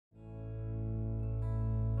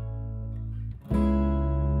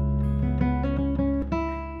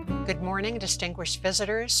Good morning, distinguished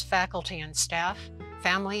visitors, faculty and staff,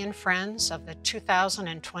 family and friends of the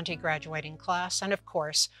 2020 graduating class, and of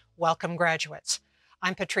course, welcome graduates.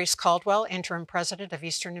 I'm Patrice Caldwell, Interim President of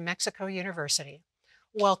Eastern New Mexico University.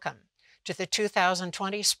 Welcome to the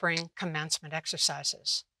 2020 Spring Commencement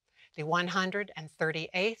Exercises, the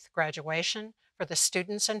 138th graduation for the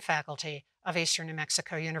students and faculty of Eastern New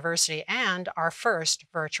Mexico University, and our first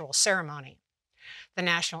virtual ceremony. The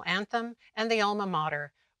national anthem and the alma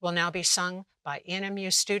mater will now be sung by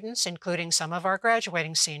ENMU students, including some of our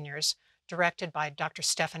graduating seniors, directed by Dr.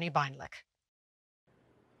 Stephanie Beinlich.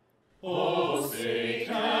 Oh, say,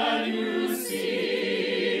 can you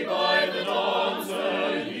see by the dawn's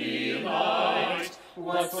early light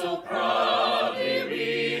what so proudly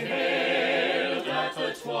we hailed at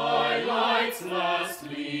the twilight's last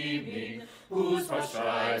gleaming, whose bright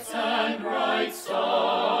stripes and bright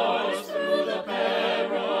stars through the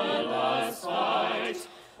perilous fight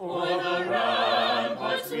o'er the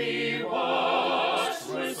ramparts we watched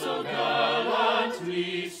were so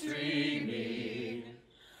gallantly streaming,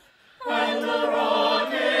 and the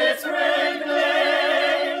rockets rained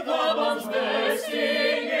there, the bombs bursting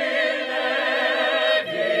in air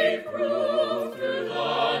gave proof through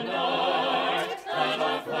the night that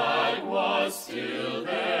our flag was still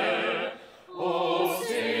there. Oh,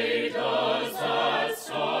 say does that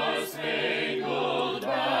star-spangled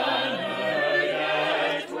banner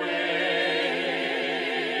yet wave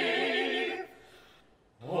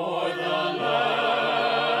o'er the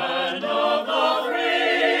land of the free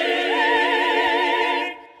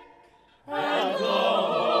and the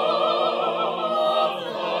home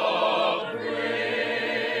of the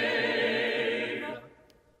brave?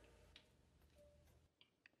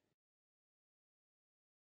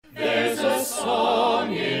 There's a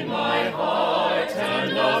song in my heart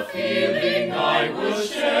and a feeling I will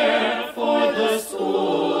share for the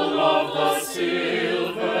school of the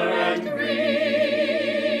silver and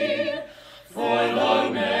green, for the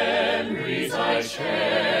memories I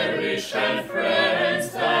cherish and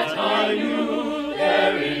friends that I knew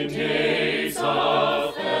there in days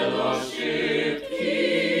of fellowship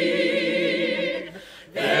keen.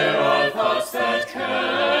 There are thoughts that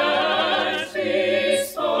can't be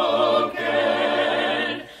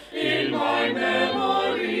spoken in my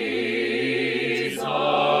memories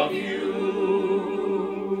of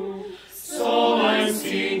you. So I'm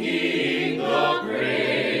singing the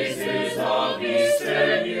praises of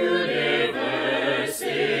Eastern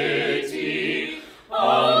University,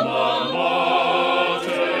 alma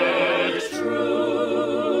mater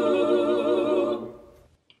true.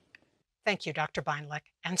 Thank you, Dr.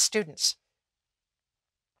 Beinlich, and students.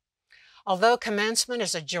 Although commencement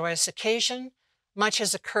is a joyous occasion, much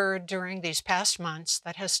has occurred during these past months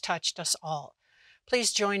that has touched us all.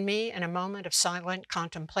 Please join me in a moment of silent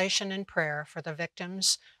contemplation and prayer for the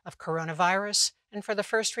victims of coronavirus and for the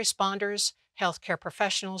first responders, healthcare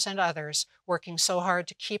professionals, and others working so hard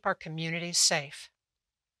to keep our communities safe.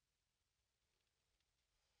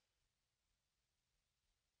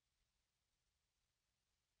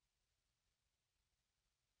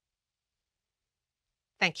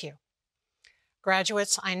 Thank you.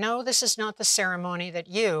 Graduates, I know this is not the ceremony that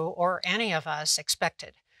you or any of us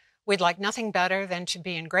expected. We'd like nothing better than to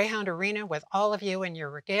be in Greyhound Arena with all of you in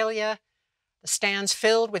your regalia, the stands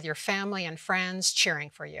filled with your family and friends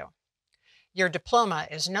cheering for you. Your diploma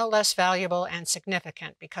is no less valuable and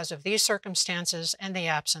significant because of these circumstances and the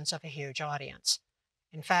absence of a huge audience.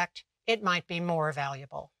 In fact, it might be more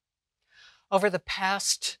valuable. Over the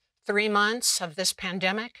past 3 months of this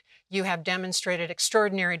pandemic, you have demonstrated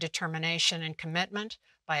extraordinary determination and commitment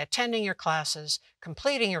by attending your classes,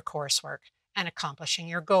 completing your coursework, and accomplishing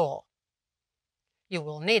your goal. You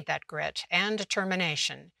will need that grit and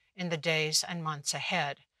determination in the days and months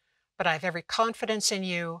ahead, but I have every confidence in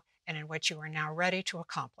you and in what you are now ready to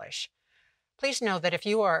accomplish. Please know that if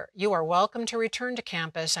you are welcome to return to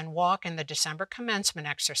campus and walk in the December commencement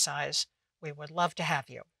exercise. We would love to have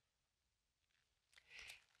you.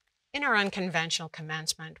 In our unconventional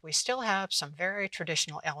commencement, we still have some very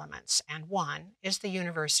traditional elements, and one is the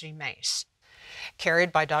University Mace,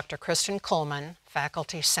 carried by Dr. Kristen Coleman,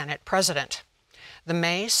 Faculty Senate President. The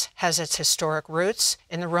mace has its historic roots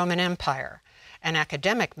in the Roman Empire. An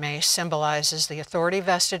academic mace symbolizes the authority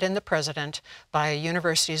vested in the president by a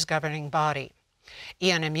university's governing body.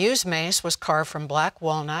 ENMU's mace was carved from black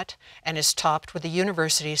walnut and is topped with the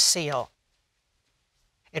university's seal.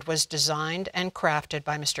 It was designed and crafted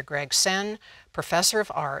by Mr. Greg Sen, Professor of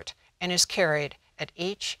Art, and is carried at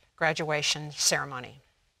each graduation ceremony.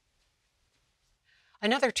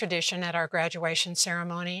 Another tradition at our graduation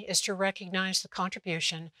ceremony is to recognize the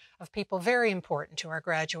contribution of people very important to our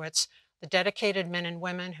graduates, the dedicated men and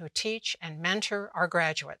women who teach and mentor our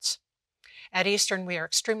graduates. At Eastern, we are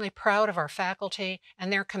extremely proud of our faculty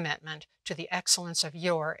and their commitment to the excellence of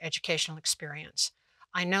your educational experience.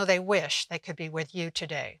 I know they wish they could be with you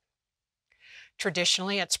today.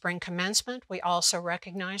 Traditionally, at spring commencement, we also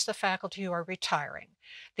recognize the faculty who are retiring.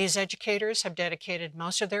 These educators have dedicated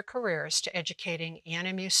most of their careers to educating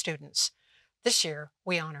ENMU students. This year,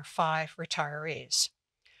 we honor 5 retirees.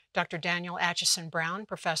 Dr. Daniel Atchison Brown,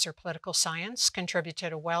 Professor of Political Science,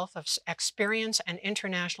 contributed a wealth of experience and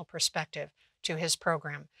international perspective to his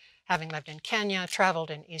program, having lived in Kenya, traveled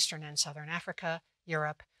in Eastern and Southern Africa,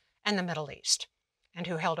 Europe, and the Middle East, and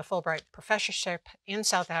who held a Fulbright professorship in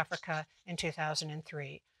South Africa in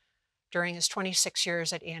 2003. During his 26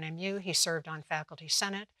 years at ENMU, he served on Faculty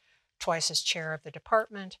Senate, twice as chair of the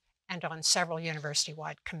department, and on several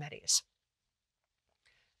university-wide committees.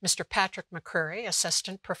 Mr. Patrick McCreary,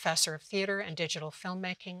 Assistant Professor of Theater and Digital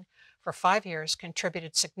Filmmaking, for 5 years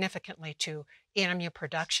contributed significantly to ENMU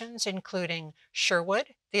productions, including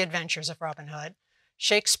Sherwood, The Adventures of Robin Hood,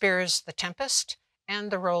 Shakespeare's The Tempest, and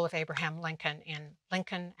the role of Abraham Lincoln in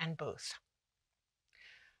Lincoln and Booth.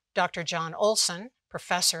 Dr. John Olson,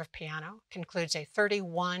 Professor of Piano, concludes a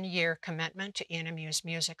 31-year commitment to ENMU's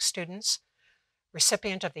music students.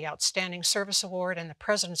 Recipient of the Outstanding Service Award and the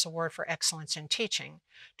President's Award for Excellence in Teaching,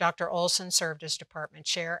 Dr. Olson served as department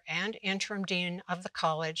chair and interim dean of the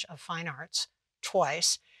College of Fine Arts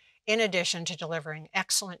twice, in addition to delivering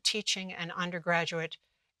excellent teaching and undergraduate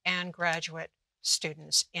and graduate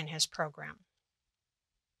students in his program.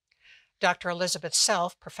 Dr. Elizabeth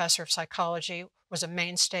Self, Professor of Psychology, was a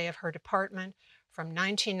mainstay of her department from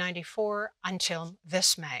 1994 until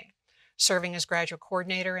this May. Serving as graduate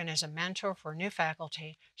coordinator and as a mentor for new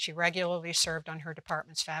faculty, she regularly served on her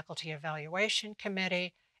department's Faculty Evaluation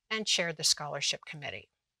Committee and chaired the Scholarship Committee.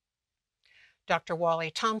 Dr.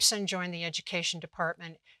 Wally Thompson joined the Education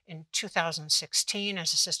Department in 2016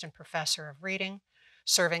 as Assistant Professor of Reading,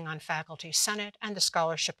 serving on Faculty Senate and the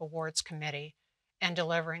Scholarship Awards Committee, and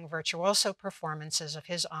delivering virtuoso performances of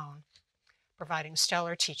his own, providing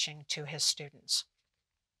stellar teaching to his students.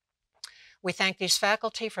 We thank these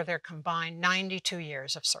faculty for their combined 92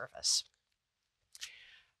 years of service.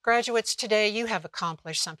 Graduates, today you have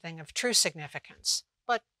accomplished something of true significance,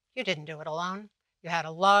 but you didn't do it alone. You had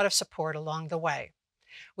a lot of support along the way.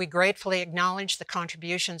 We gratefully acknowledge the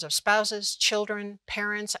contributions of spouses, children,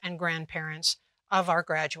 parents, and grandparents of our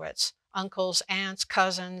graduates, uncles, aunts,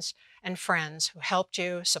 cousins, and friends who helped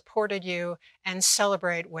you, supported you, and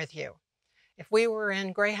celebrate with you. If we were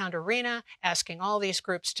in Greyhound Arena asking all these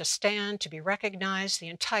groups to stand to be recognized, the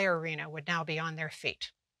entire arena would now be on their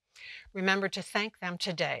feet. Remember to thank them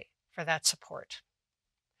today for that support.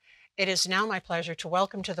 It is now my pleasure to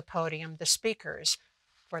welcome to the podium the speakers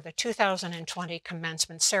for the 2020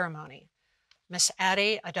 commencement ceremony. Ms.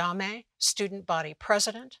 Addie Adame, Student Body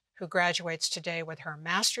President, who graduates today with her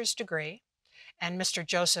master's degree, and Mr.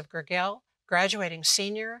 Joseph Gergel, graduating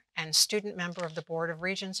senior and student member of the Board of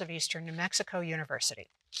Regents of Eastern New Mexico University.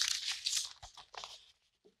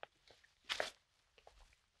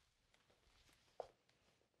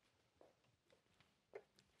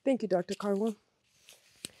 Thank you, Dr. Carwell.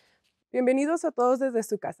 Bienvenidos a todos desde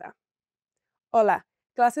su casa. Hola,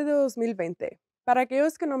 clase de 2020. Para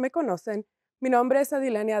aquellos que no me conocen, mi nombre es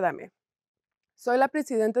Adilene Adame. Soy la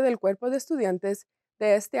presidenta del cuerpo de estudiantes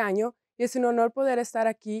de este año y es un honor poder estar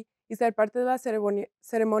aquí y ser parte de la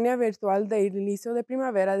ceremonia virtual de inicio de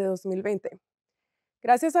primavera de 2020.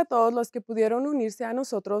 Gracias a todos los que pudieron unirse a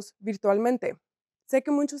nosotros virtualmente. Sé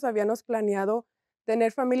que muchos habíamos planeado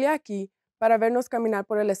tener familia aquí para vernos caminar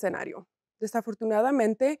por el escenario.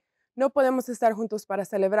 Desafortunadamente, no podemos estar juntos para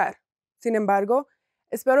celebrar. Sin embargo,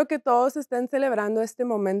 espero que todos estén celebrando este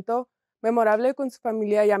momento memorable con su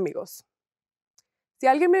familia y amigos. Si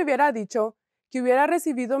alguien me hubiera dicho que hubiera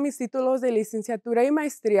recibido mis títulos de licenciatura y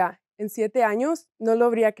maestría en 7 años, no lo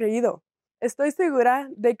habría creído. Estoy segura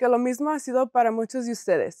de que lo mismo ha sido para muchos de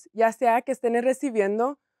ustedes, ya sea que estén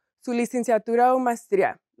recibiendo su licenciatura o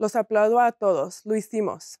maestría. Los aplaudo a todos, lo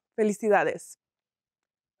hicimos. Felicidades.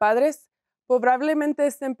 Padres, probablemente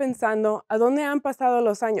estén pensando, ¿a dónde han pasado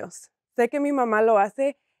los años? Sé que mi mamá lo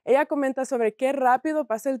hace. Ella comenta sobre qué rápido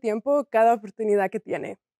pasa el tiempo cada oportunidad que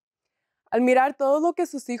tiene. Al mirar todo lo que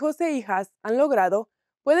sus hijos e hijas han logrado,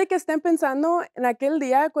 puede que estén pensando en aquel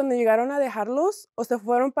día cuando llegaron a dejarlos o se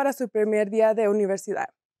fueron para su primer día de universidad.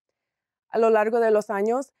 A lo largo de los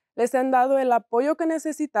años, les han dado el apoyo que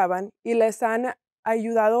necesitaban y les han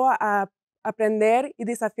ayudado a aprender y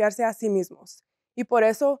desafiarse a sí mismos. Y por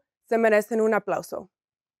eso Se merecen un aplauso.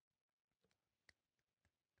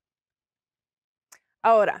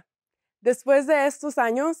 Ahora, después de estos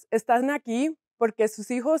años, están aquí porque sus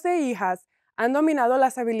hijos e hijas han dominado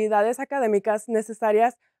las habilidades académicas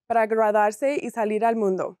necesarias para graduarse y salir al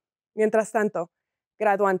mundo. Mientras tanto,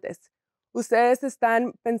 graduantes, ustedes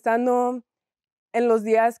están pensando en los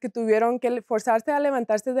días que tuvieron que forzarse a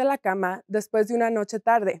levantarse de la cama después de una noche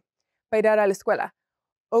tarde para ir a la escuela,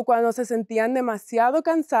 o cuando se sentían demasiado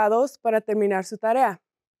cansados para terminar su tarea.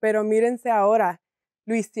 Pero mírense ahora,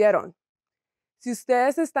 lo hicieron. Si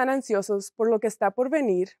ustedes están ansiosos por lo que está por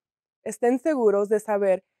venir, estén seguros de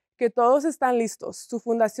saber que todos están listos. Su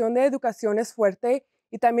fundación de educación es fuerte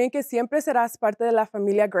y también que siempre serás parte de la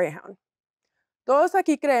familia Greyhound. Todos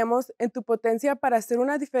aquí creemos en tu potencia para hacer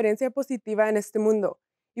una diferencia positiva en este mundo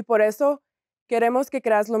y por eso queremos que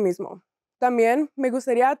creas lo mismo. También me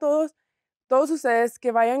gustaría a todos ustedes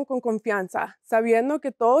que vayan con confianza, sabiendo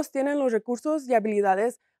que todos tienen los recursos y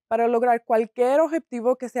habilidades para lograr cualquier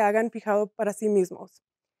objetivo que se hagan fijado para sí mismos.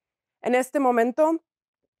 En este momento,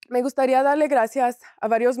 me gustaría darle gracias a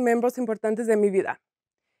varios miembros importantes de mi vida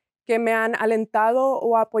que me han alentado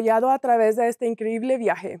o apoyado a través de este increíble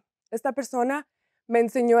viaje. Esta persona me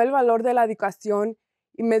enseñó el valor de la educación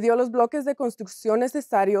y me dio los bloques de construcción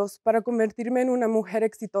necesarios para convertirme en una mujer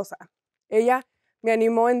exitosa. Ella me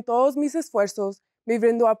animó en todos mis esfuerzos, me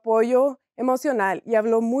brindó apoyo emocional y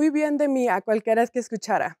habló muy bien de mí a cualquiera que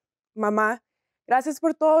escuchara. Mamá, gracias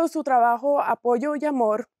por todo su trabajo, apoyo y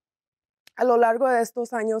amor a lo largo de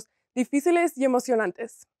estos años difíciles y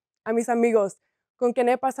emocionantes. A mis amigos, con quien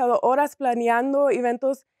he pasado horas planeando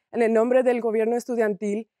eventos en el nombre del gobierno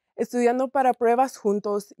estudiantil, estudiando para pruebas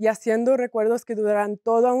juntos y haciendo recuerdos que durarán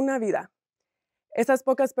toda una vida. Esas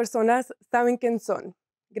pocas personas saben quién son.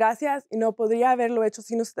 Gracias y no podría haberlo hecho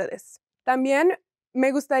sin ustedes. También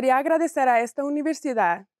me gustaría agradecer a esta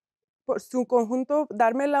universidad por su conjunto,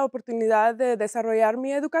 darme la oportunidad de desarrollar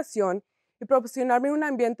mi educación y proporcionarme un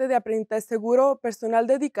ambiente de aprendizaje seguro, personal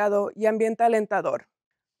dedicado y ambiente alentador.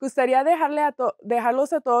 Gustaría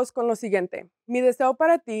dejarlos a todos con lo siguiente. Mi deseo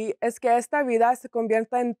para ti es que esta vida se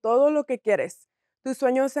convierta en todo lo que quieres. Tus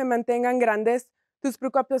sueños se mantengan grandes, tus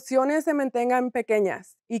preocupaciones se mantengan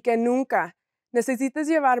pequeñas y que nunca necesites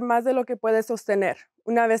llevar más de lo que puedes sostener.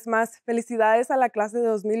 Una vez más, felicidades a la clase de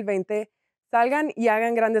 2020. Salgan y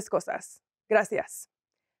hagan grandes cosas. Gracias.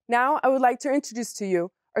 Now, I would like to introduce to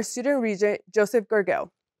you our student regent, Joseph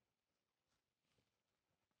Gorgel.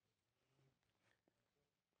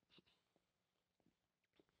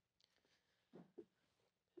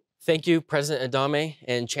 Thank you, President Adame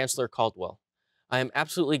and Chancellor Caldwell. I am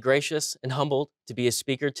absolutely gracious and humbled to be a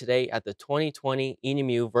speaker today at the 2020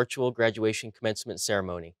 ENMU Virtual Graduation Commencement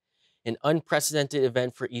Ceremony, an unprecedented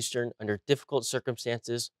event for Eastern under difficult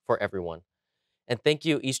circumstances for everyone. And thank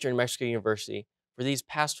you, Eastern Mexico University, for these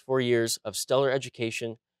past 4 years of stellar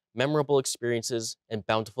education, memorable experiences, and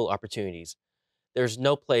bountiful opportunities. There's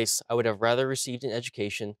no place I would have rather received an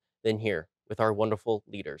education than here with our wonderful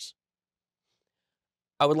leaders.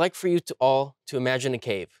 I would like for you all to imagine a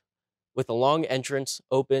cave with a long entrance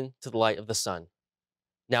open to the light of the sun.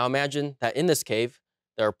 Now imagine that in this cave,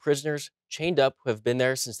 there are prisoners chained up who have been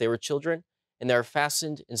there since they were children, and they are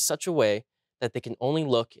fastened in such a way that they can only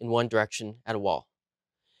look in one direction at a wall.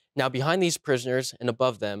 Now behind these prisoners and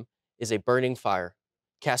above them is a burning fire,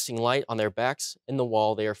 casting light on their backs and the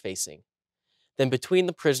wall they are facing. Then between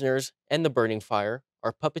the prisoners and the burning fire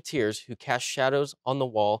are puppeteers who cast shadows on the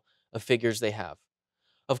wall of figures they have.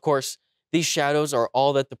 Of course, these shadows are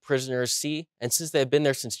all that the prisoners see, and since they have been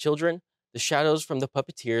there since children, the shadows from the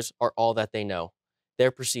puppeteers are all that they know,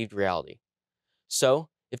 their perceived reality. So,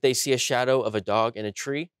 if they see a shadow of a dog in a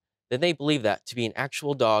tree, then they believe that to be an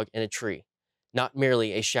actual dog in a tree, not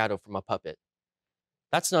merely a shadow from a puppet.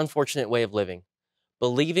 That's an unfortunate way of living,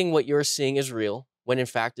 believing what you're seeing is real, when in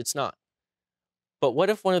fact it's not. But what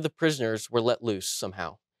if one of the prisoners were let loose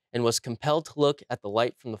somehow, and was compelled to look at the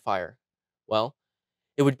light from the fire? Well,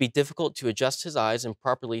 it would be difficult to adjust his eyes and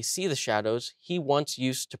properly see the shadows he once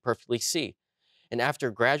used to perfectly see. And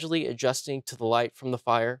after gradually adjusting to the light from the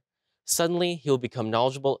fire, suddenly he will become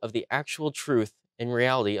knowledgeable of the actual truth and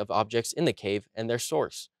reality of objects in the cave and their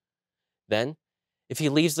source. Then, if he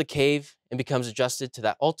leaves the cave and becomes adjusted to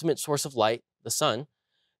that ultimate source of light, the sun,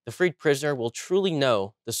 the freed prisoner will truly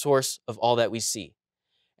know the source of all that we see.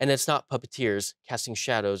 And it's not puppeteers casting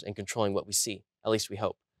shadows and controlling what we see, at least we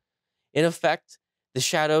hope. In effect, the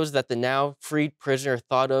shadows that the now freed prisoner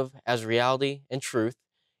thought of as reality and truth,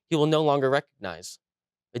 he will no longer recognize.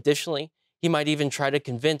 Additionally, he might even try to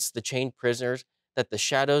convince the chained prisoners that the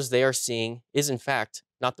shadows they are seeing is in fact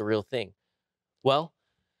not the real thing. Well,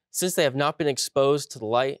 Since they have not been exposed to the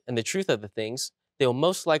light and the truth of the things, they will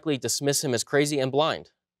most likely dismiss him as crazy and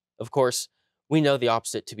blind. Of course, we know the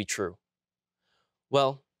opposite to be true.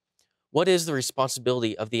 Well, what is the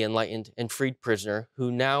responsibility of the enlightened and freed prisoner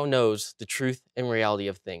who now knows the truth and reality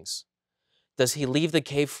of things? Does he leave the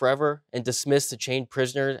cave forever and dismiss the chained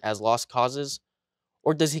prisoner as lost causes?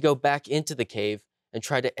 Or does he go back into the cave and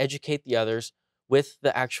try to educate the others with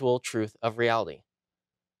the actual truth of reality?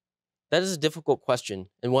 That is a difficult question,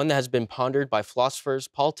 and one that has been pondered by philosophers,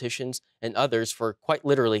 politicians, and others for quite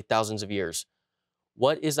literally thousands of years.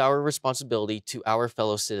 What is our responsibility to our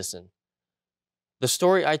fellow citizen? The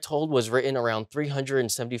story I told was written around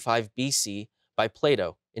 375 BC by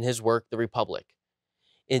Plato in his work, The Republic.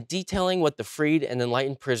 In detailing what the freed and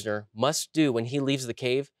enlightened prisoner must do when he leaves the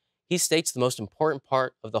cave, he states the most important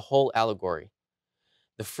part of the whole allegory.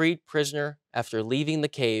 The freed prisoner, after leaving the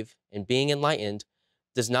cave and being enlightened,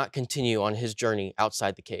 does not continue on his journey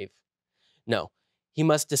outside the cave. No, he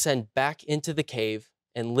must descend back into the cave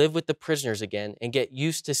and live with the prisoners again and get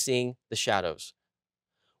used to seeing the shadows.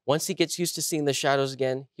 Once he gets used to seeing the shadows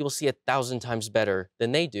again, he will see 1,000 times better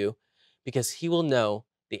than they do because he will know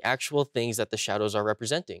the actual things that the shadows are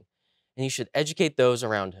representing, and he should educate those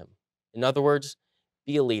around him. In other words,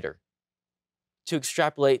 be a leader. To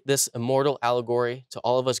extrapolate this immortal allegory to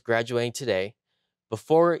all of us graduating today,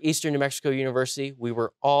 before Eastern New Mexico University, we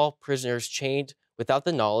were all prisoners chained without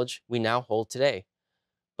the knowledge we now hold today.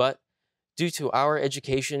 But due to our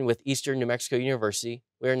education with Eastern New Mexico University,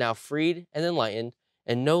 we are now freed and enlightened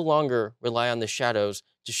and no longer rely on the shadows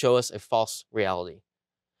to show us a false reality.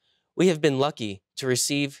 We have been lucky to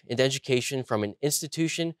receive an education from an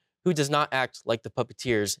institution who does not act like the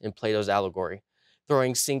puppeteers in Plato's allegory,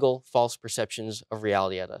 throwing single false perceptions of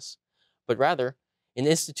reality at us, but rather an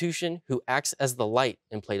institution who acts as the light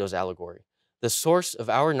in Plato's allegory, the source of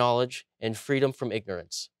our knowledge and freedom from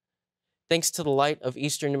ignorance. Thanks to the light of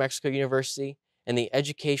Eastern New Mexico University and the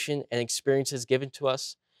education and experiences given to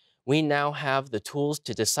us, we now have the tools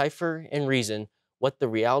to decipher and reason what the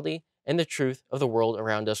reality and the truth of the world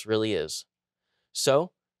around us really is.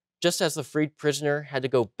 So, just as the freed prisoner had to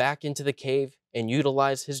go back into the cave and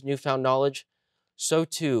utilize his newfound knowledge, so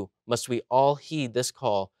too must we all heed this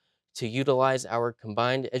call to utilize our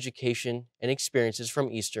combined education and experiences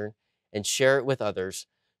from Eastern and share it with others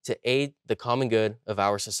to aid the common good of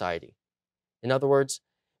our society. In other words,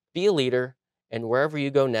 be a leader, and wherever you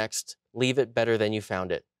go next, leave it better than you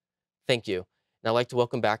found it. Thank you. And I'd like to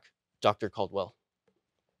welcome back Dr. Caldwell.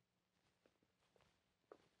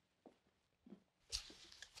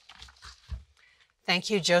 Thank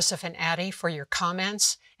you, Joseph and Addie, for your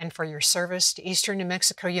comments and for your service to Eastern New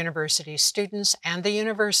Mexico University students and the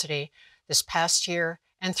university this past year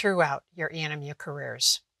and throughout your ENMU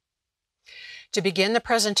careers. To begin the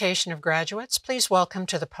presentation of graduates, please welcome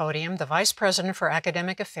to the podium the Vice President for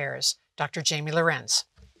Academic Affairs, Dr. Jamie Lorenz.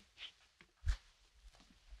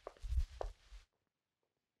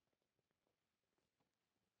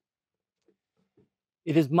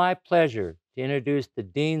 It is my pleasure to introduce the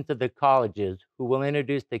deans of the colleges who will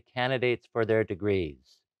introduce the candidates for their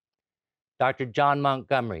degrees. Dr. John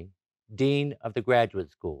Montgomery, Dean of the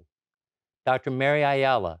Graduate School. Dr. Mary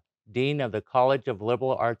Ayala, Dean of the College of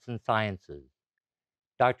Liberal Arts and Sciences.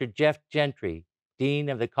 Dr. Jeff Gentry, Dean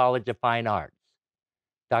of the College of Fine Arts.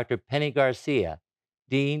 Dr. Penny Garcia,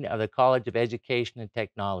 Dean of the College of Education and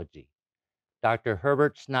Technology. Dr.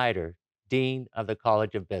 Herbert Snyder, Dean of the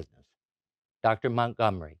College of Business. Dr.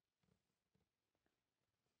 Montgomery.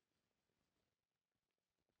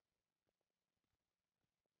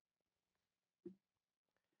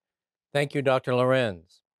 Thank you, Dr.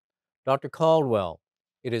 Lorenz. Dr. Caldwell,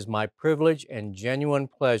 it is my privilege and genuine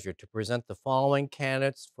pleasure to present the following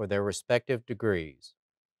candidates for their respective degrees: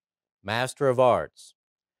 Master of Arts,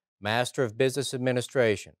 Master of Business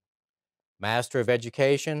Administration, Master of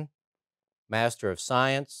Education, Master of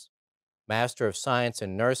Science, Master of Science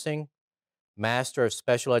in Nursing, Master of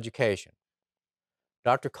Special Education.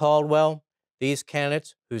 Dr. Caldwell, these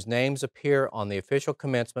candidates whose names appear on the official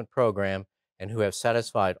commencement program and who have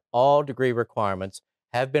satisfied all degree requirements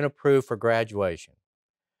have been approved for graduation.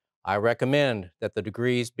 I recommend that the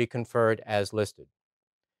degrees be conferred as listed.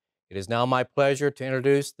 It is now my pleasure to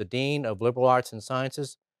introduce the Dean of Liberal Arts and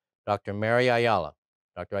Sciences, Dr. Mary Ayala.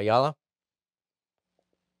 Dr. Ayala.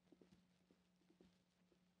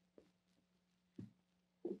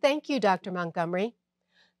 Thank you, Dr. Montgomery.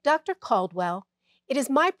 Dr. Caldwell, it is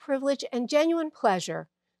my privilege and genuine pleasure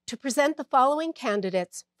to present the following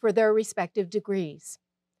candidates for their respective degrees: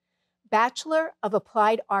 Bachelor of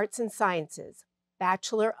Applied Arts and Sciences,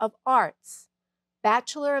 Bachelor of Arts,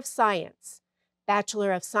 Bachelor of Science,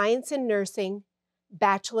 Bachelor of Science in Nursing,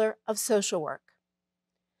 Bachelor of Social Work.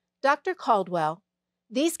 Dr. Caldwell,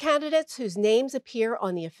 these candidates whose names appear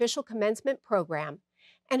on the official commencement program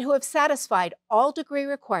and who have satisfied all degree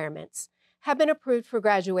requirements have been approved for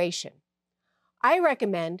graduation. I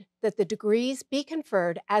recommend that the degrees be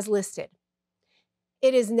conferred as listed.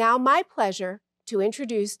 It is now my pleasure to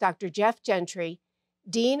introduce Dr. Jeff Gentry,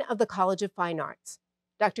 Dean of the College of Fine Arts.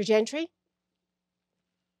 Dr. Gentry?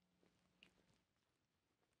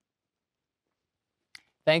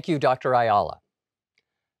 Thank you, Dr. Ayala.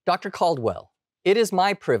 Dr. Caldwell, it is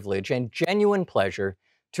my privilege and genuine pleasure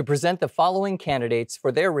to present the following candidates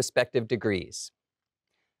for their respective degrees: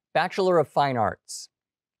 Bachelor of Fine Arts,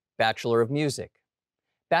 Bachelor of Music,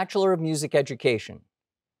 Bachelor of Music Education,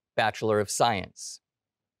 Bachelor of Science.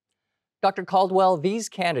 Dr. Caldwell, these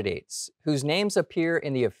candidates, whose names appear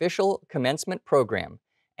in the official commencement program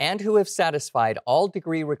and who have satisfied all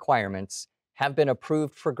degree requirements, have been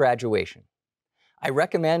approved for graduation. I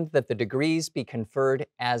recommend that the degrees be conferred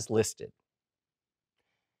as listed.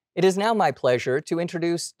 It is now my pleasure to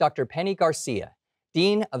introduce Dr. Penny Garcia,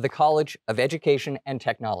 Dean of the College of Education and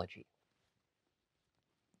Technology.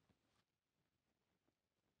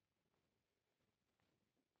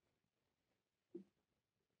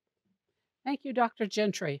 Thank you, Dr.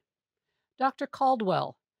 Gentry. Dr.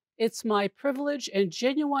 Caldwell, it's my privilege and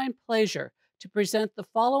genuine pleasure to present the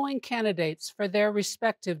following candidates for their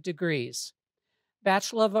respective degrees: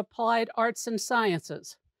 Bachelor of Applied Arts and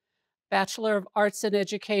Sciences, Bachelor of Arts in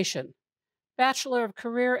Education, Bachelor of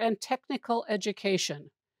Career and Technical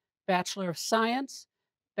Education, Bachelor of Science,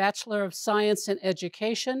 Bachelor of Science in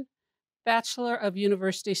Education, Bachelor of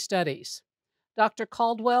University Studies. Dr.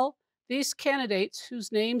 Caldwell, these candidates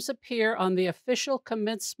whose names appear on the official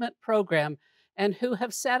commencement program and who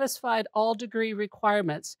have satisfied all degree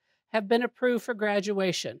requirements have been approved for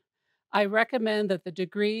graduation. I recommend that the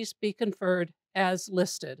degrees be conferred as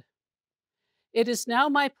listed. It is now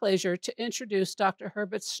my pleasure to introduce Dr.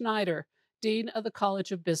 Herbert Schneider, Dean of the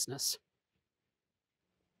College of Business.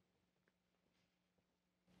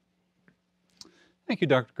 Thank you,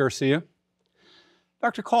 Dr. Garcia.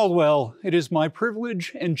 Dr. Caldwell, it is my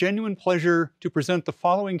privilege and genuine pleasure to present the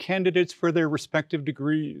following candidates for their respective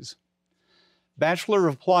degrees: Bachelor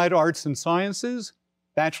of Applied Arts and Sciences,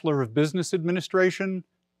 Bachelor of Business Administration,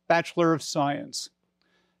 Bachelor of Science.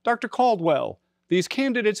 Dr. Caldwell, these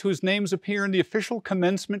candidates whose names appear in the official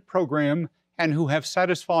commencement program and who have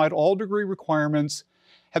satisfied all degree requirements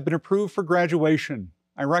have been approved for graduation.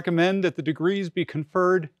 I recommend that the degrees be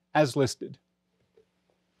conferred as listed.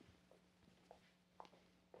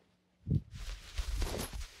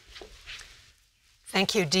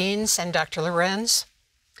 Thank you, Deans and Dr. Lorenz.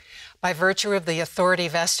 By virtue of the authority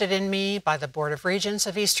vested in me by the Board of Regents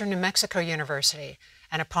of Eastern New Mexico University,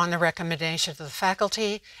 and upon the recommendation of the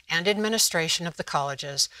faculty and administration of the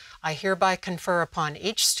colleges, I hereby confer upon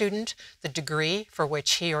each student the degree for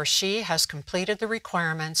which he or she has completed the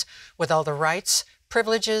requirements with all the rights,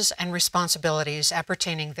 privileges, and responsibilities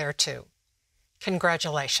appertaining thereto.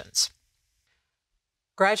 Congratulations.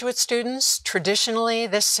 Graduate students, traditionally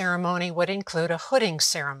this ceremony would include a hooding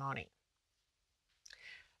ceremony.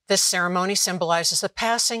 This ceremony symbolizes the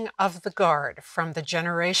passing of the guard from the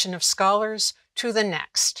generation of scholars to the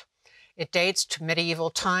next. It dates to medieval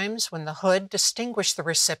times when the hood distinguished the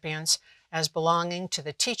recipients as belonging to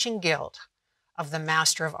the teaching guild of the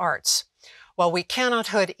Master of Arts. While we cannot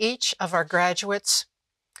hood each of our graduates,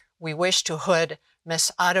 we wish to hood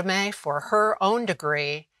Miss Adame for her own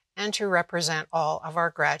degree and to represent all of our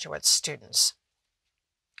graduate students.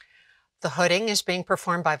 The hooding is being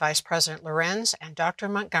performed by Vice President Lorenz and Dr.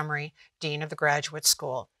 Montgomery, Dean of the Graduate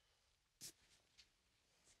School.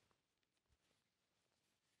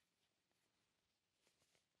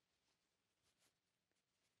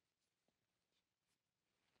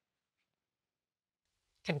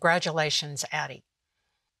 Congratulations, Addie.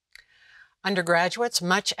 Undergraduates,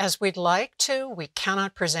 much as we'd like to, we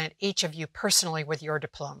cannot present each of you personally with your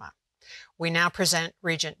diploma. We now present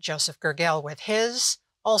Regent Joseph Gergel with his,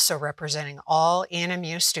 also representing all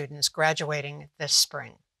ENMU students graduating this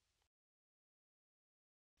spring.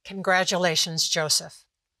 Congratulations, Joseph.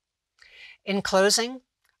 In closing,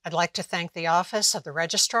 I'd like to thank the Office of the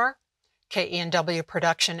Registrar, KENW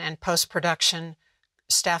production and post-production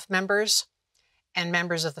staff members, and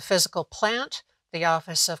members of the physical plant, the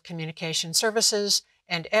Office of Communication Services,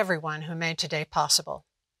 and everyone who made today possible.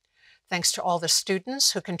 Thanks to all the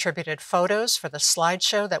students who contributed photos for the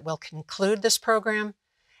slideshow that will conclude this program,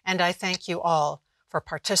 and I thank you all for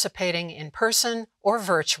participating in person or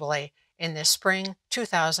virtually in this spring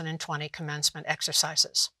 2020 commencement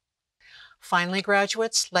exercises. Finally,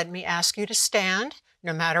 graduates, let me ask you to stand,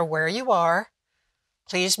 no matter where you are,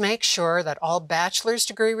 Please make sure that all bachelor's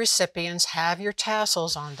degree recipients have your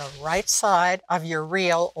tassels on the right side of your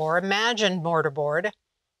real or imagined mortarboard.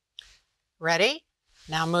 Ready?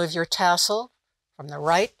 Now move your tassel from the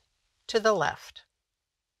right to the left.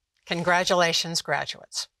 Congratulations,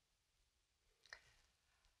 graduates.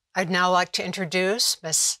 I'd now like to introduce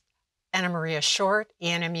Ms. Anna Maria Short,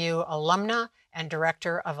 ENMU alumna and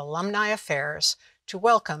Director of Alumni Affairs, to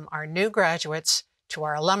welcome our new graduates to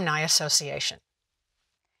our Alumni Association.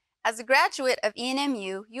 As a graduate of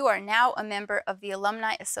ENMU, you are now a member of the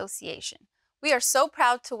Alumni Association. We are so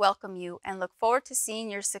proud to welcome you and look forward to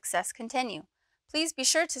seeing your success continue. Please be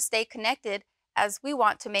sure to stay connected as we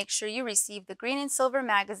want to make sure you receive the Green and Silver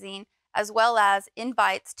magazine as well as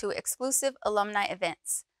invites to exclusive alumni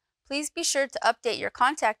events. Please be sure to update your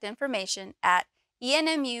contact information at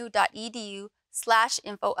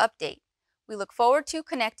enmu.edu/info-update. We look forward to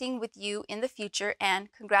connecting with you in the future and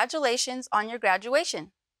congratulations on your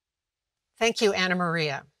graduation. Thank you, Anna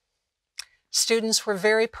Maria. Students, we're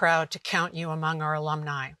very proud to count you among our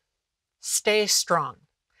alumni. Stay strong.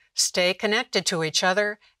 Stay connected to each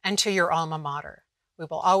other and to your alma mater. We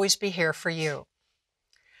will always be here for you.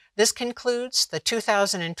 This concludes the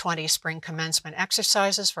 2020 Spring Commencement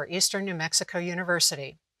exercises for Eastern New Mexico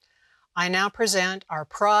University. I now present our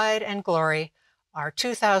pride and glory, our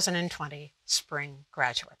 2020 Spring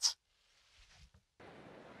graduates.